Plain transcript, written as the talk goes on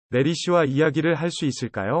래리씨와 이야기를 할 수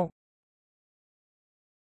있을까요?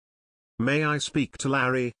 May I speak to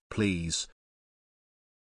Larry, please?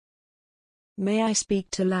 May I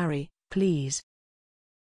speak to Larry, please?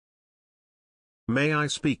 May I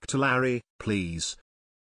speak to Larry, please?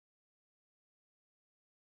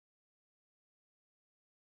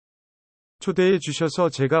 초대해 주셔서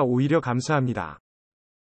제가 오히려 감사합니다.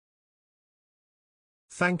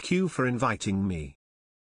 Thank you for inviting me.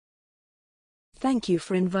 Thank you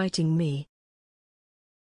for inviting me.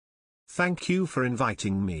 Thank you for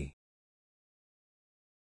inviting me.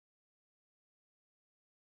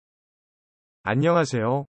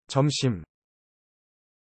 안녕하세요. 점심.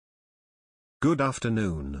 Good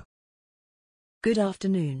afternoon. Good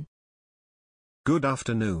afternoon. Good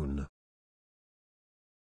afternoon.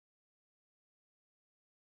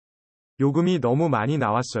 요금이 너무 많이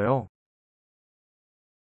나왔어요.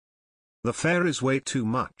 The fare is way too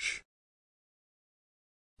much.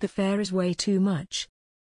 The fare is way too much.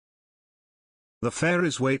 The fare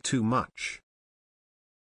is way too much.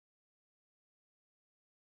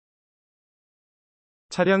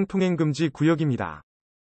 차량 통행금지 구역입니다.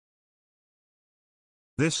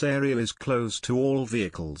 This area is closed to all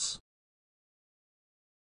vehicles.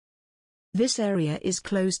 This area is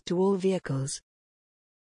closed to all vehicles.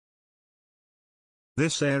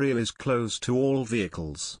 This area is closed to all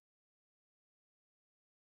vehicles.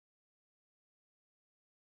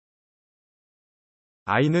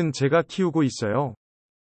 아이는 제가 키우고 있어요.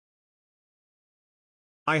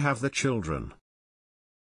 I have the children.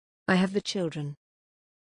 I have the children.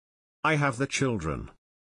 I have the children.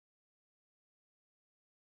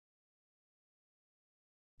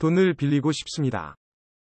 돈을 빌리고 싶습니다.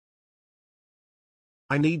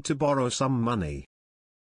 I need to borrow some money.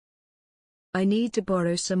 I need to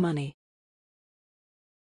borrow some money.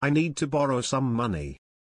 I need to borrow some money.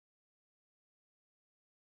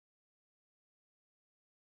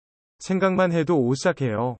 생각만 해도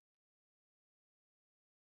오싹해요.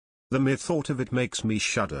 The mere thought of it makes me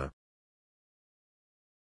shudder.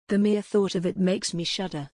 The mere thought of it makes me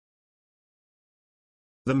shudder.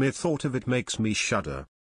 The mere thought of it makes me shudder.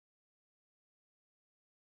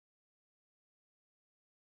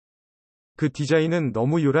 그 디자인은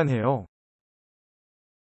너무 요란해요.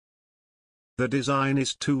 The design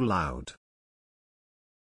is too loud.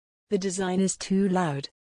 The design is too loud.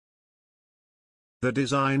 The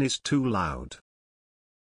design is too loud.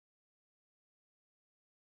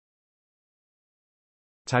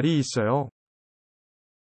 자리 있어요.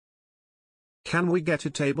 Can we get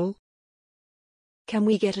a table? Can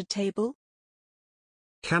we get a table?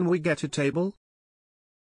 Can we get a table?